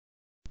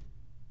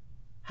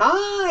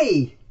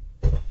Hi,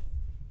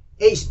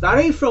 it's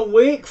Barry from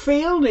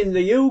Wakefield in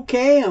the UK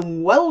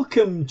and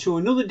welcome to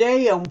another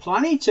day on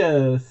planet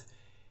Earth.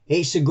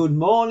 It's a good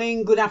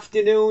morning, good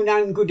afternoon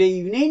and good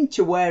evening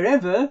to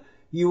wherever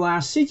you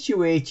are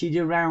situated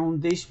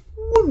around this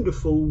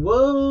wonderful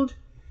world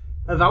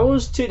of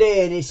ours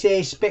today, and it's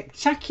a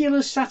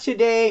spectacular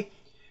Saturday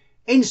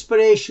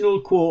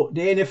inspirational quote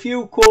day and a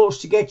few quotes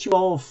to get you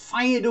all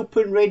fired up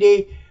and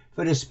ready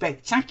for a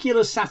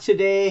spectacular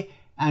Saturday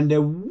and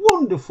a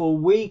wonderful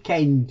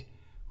weekend.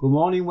 Good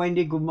morning,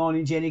 Wendy. Good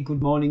morning, Jenny.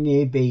 Good morning,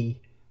 AB.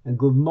 And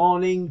good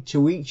morning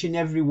to each and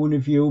every one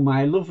of you,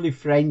 my lovely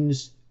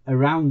friends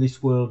around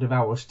this world of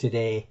ours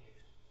today.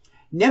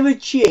 Never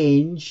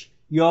change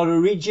your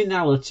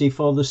originality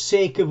for the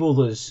sake of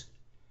others,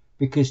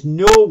 because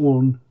no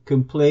one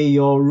can play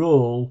your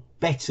role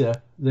better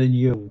than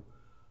you.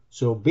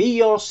 So be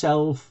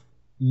yourself.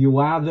 You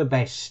are the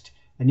best.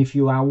 And if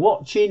you are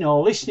watching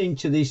or listening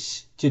to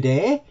this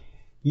today,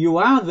 you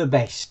are the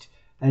best,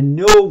 and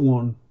no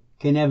one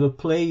can ever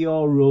play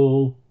your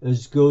role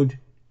as good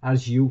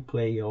as you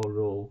play your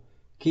role.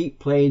 Keep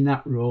playing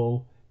that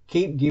role,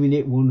 keep giving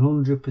it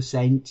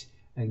 100%,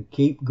 and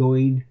keep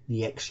going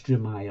the extra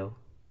mile.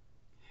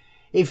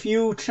 If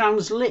you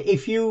translate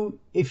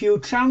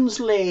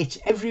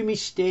every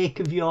mistake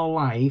of your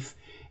life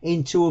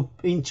into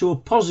a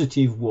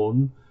positive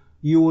one,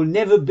 you will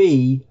never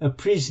be a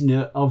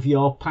prisoner of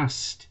your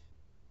past,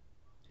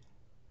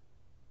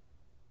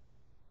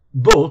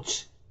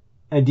 but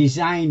a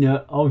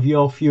designer of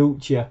your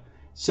future.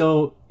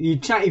 So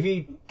if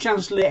you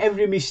translate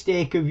every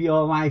mistake of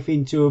your life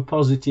into a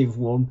positive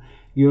one,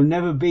 you'll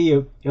never be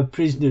a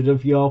prisoner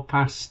of your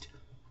past.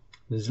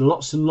 There's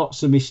lots and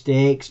lots of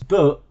mistakes,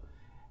 but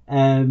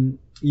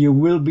you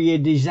will be a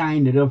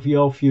designer of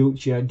your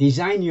future.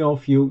 Design your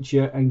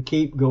future and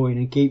keep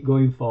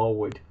going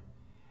forward.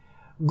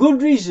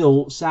 Good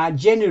results are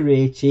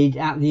generated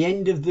at the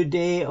end of the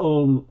day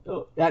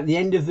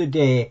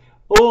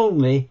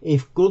only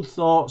if good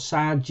thoughts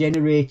are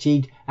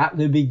generated at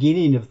the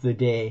beginning of the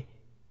day.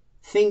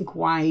 Think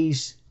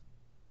wise,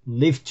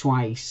 live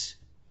twice.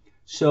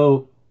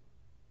 So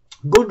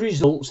good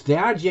results, they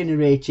are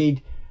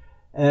generated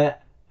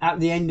at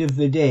the end of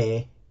the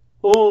day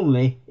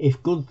only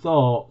if good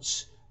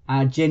thoughts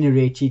are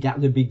generated at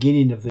the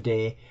beginning of the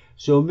day.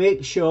 So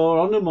make sure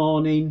on the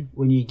morning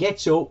when you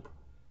get up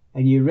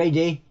and you're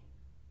ready,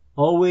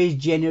 always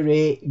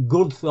generate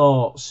good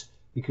thoughts,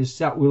 because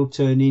that will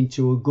turn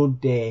into a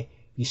good day.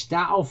 If you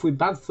start off with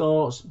bad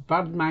thoughts,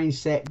 bad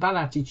mindset, bad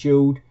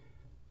attitude,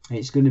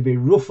 it's going to be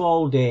rough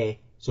all day.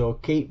 So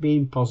keep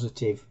being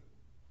positive.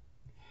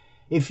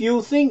 If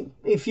you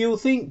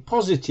think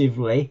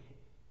positively,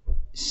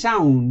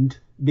 sound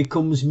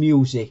becomes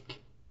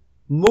music,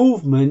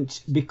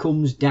 movement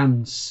becomes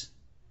dance,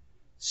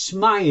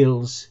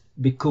 smiles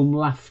become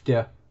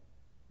laughter,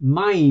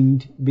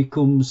 mind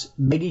becomes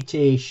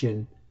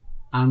meditation,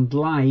 and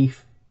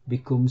life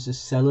becomes a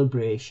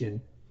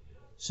celebration.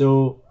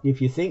 So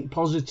if you think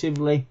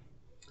positively,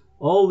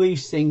 all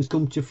these things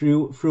come to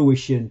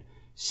fruition.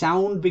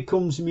 Sound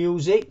becomes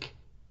music,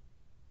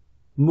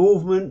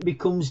 movement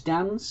becomes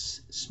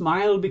dance,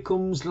 smile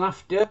becomes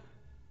laughter,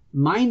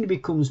 mind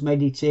becomes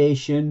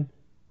meditation,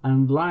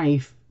 and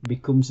life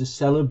becomes a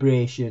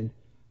celebration.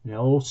 And it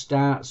all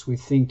starts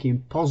with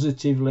thinking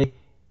positively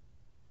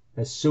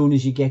as soon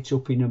as you get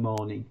up in the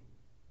morning.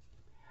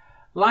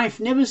 Life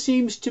never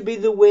seems to be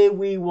the way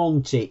we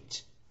want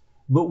it,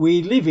 but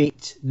we live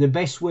it the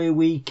best way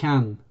we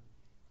can.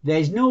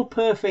 There's no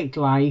perfect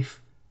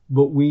life,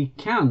 but we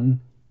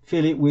can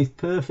fill it with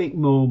perfect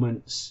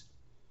moments.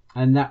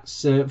 And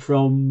that's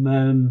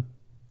from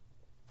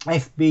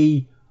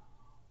FB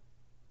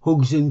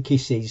Hugs and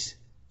Kisses.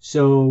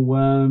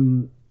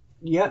 So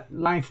yeah,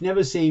 life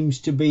never seems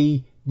to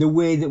be the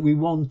way that we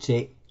want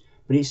it,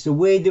 but it's the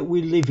way that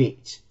we live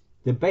it.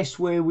 The best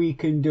way we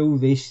can do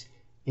this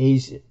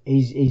is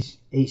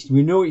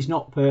we know it's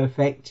not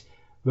perfect,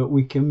 but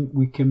we can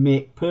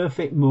make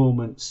perfect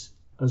moments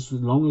as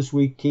long as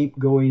we keep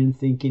going and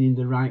thinking in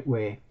the right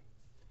way.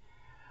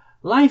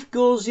 Life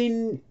goes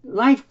in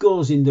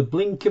the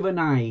blink of an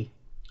eye,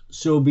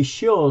 so be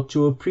sure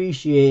to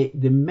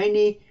appreciate the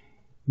many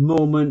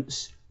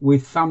moments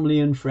with family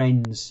and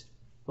friends.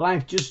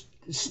 Life just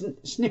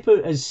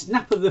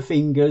snap of the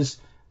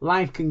fingers.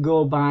 Life can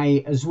go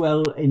by as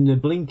well in the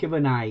blink of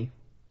an eye.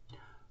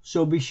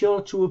 So be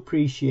sure to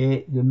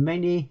appreciate the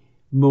many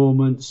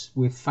moments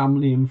with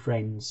family and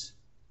friends.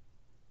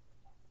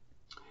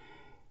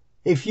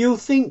 If you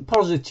think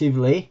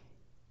positively,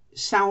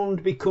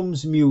 sound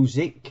becomes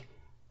music,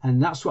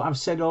 and that's what I've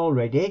said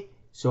already.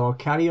 So I'll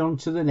carry on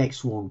to the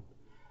next one.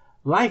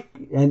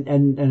 And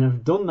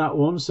I've done that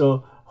one.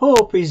 So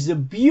hope is the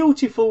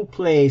beautiful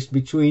place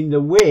between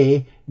the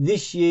way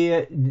this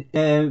year,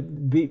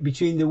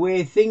 between the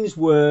way things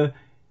were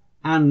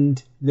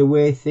and the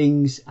way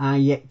things are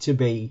yet to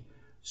be.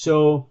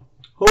 So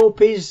hope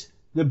is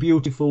the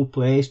beautiful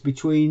place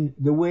between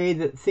the way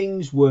that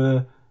things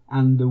were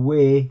and the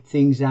way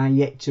things are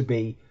yet to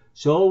be.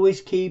 So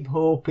always keep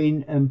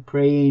hoping and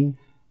praying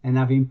and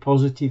having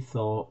positive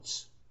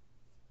thoughts.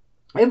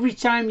 Every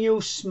time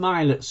you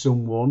smile at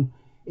someone,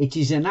 it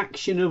is an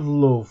action of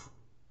love,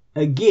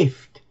 a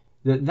gift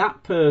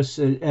that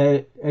person,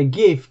 a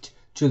gift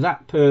to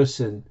that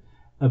person,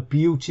 a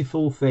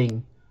beautiful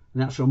thing.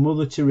 And that's from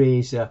Mother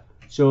Teresa.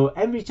 So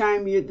every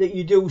time that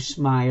you do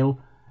smile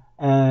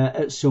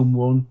at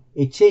someone,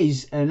 it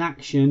is an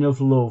action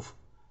of love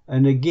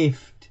and a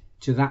gift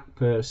to that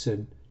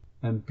person,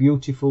 and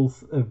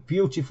a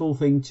beautiful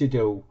thing to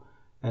do.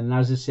 And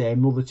as I say,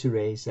 Mother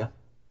Teresa,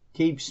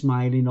 keep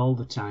smiling all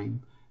the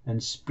time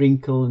and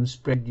sprinkle and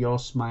spread your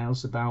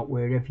smiles about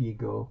wherever you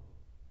go.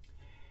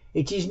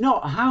 It is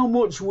not how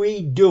much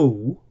we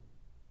do,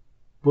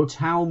 but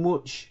how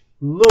much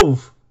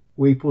love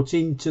we put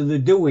into the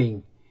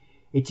doing.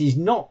 It is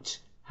not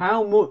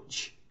how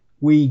much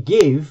we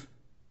give,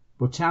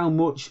 but how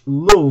much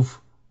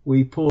love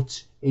we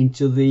put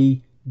into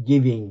the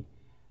giving.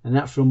 And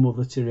that's from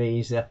Mother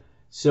Teresa.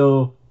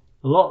 So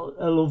a lot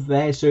of love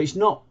there. So it's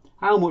not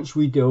how much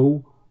we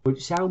do, but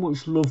it's how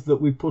much love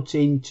that we put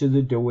into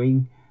the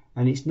doing.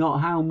 And it's not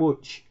how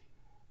much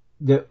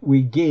that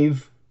we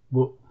give,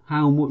 but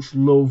how much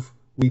love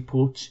we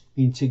put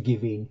into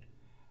giving.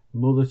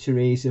 Mother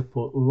Teresa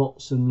put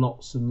lots and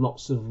lots and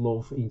lots of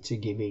love into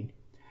giving.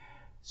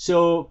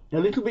 So a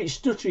little bit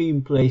stuttery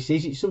in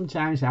places, it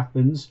sometimes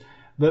happens,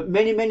 but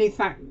many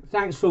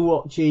thanks for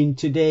watching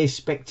today's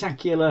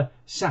spectacular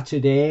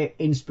Saturday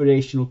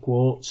inspirational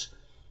quotes.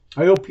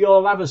 I hope you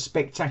all have a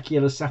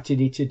spectacular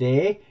Saturday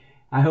today.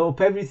 I hope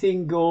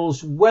everything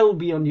goes well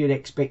beyond your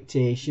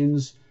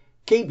expectations.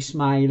 Keep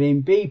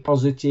smiling, be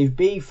positive,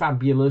 be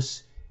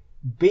fabulous,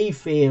 be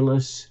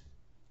fearless,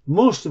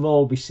 most of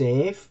all be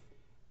safe.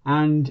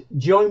 And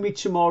join me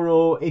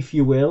tomorrow, if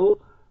you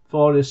will,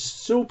 for a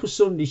Super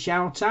Sunday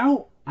shout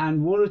out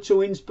and one or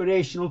two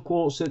inspirational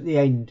quotes at the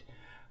end.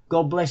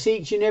 God bless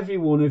each and every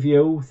one of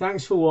you.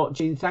 Thanks for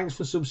watching. Thanks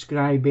for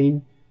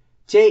subscribing.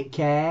 Take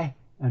care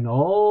and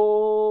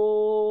all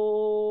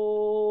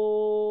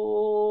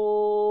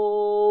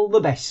the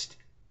best.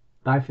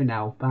 Bye for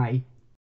now. Bye.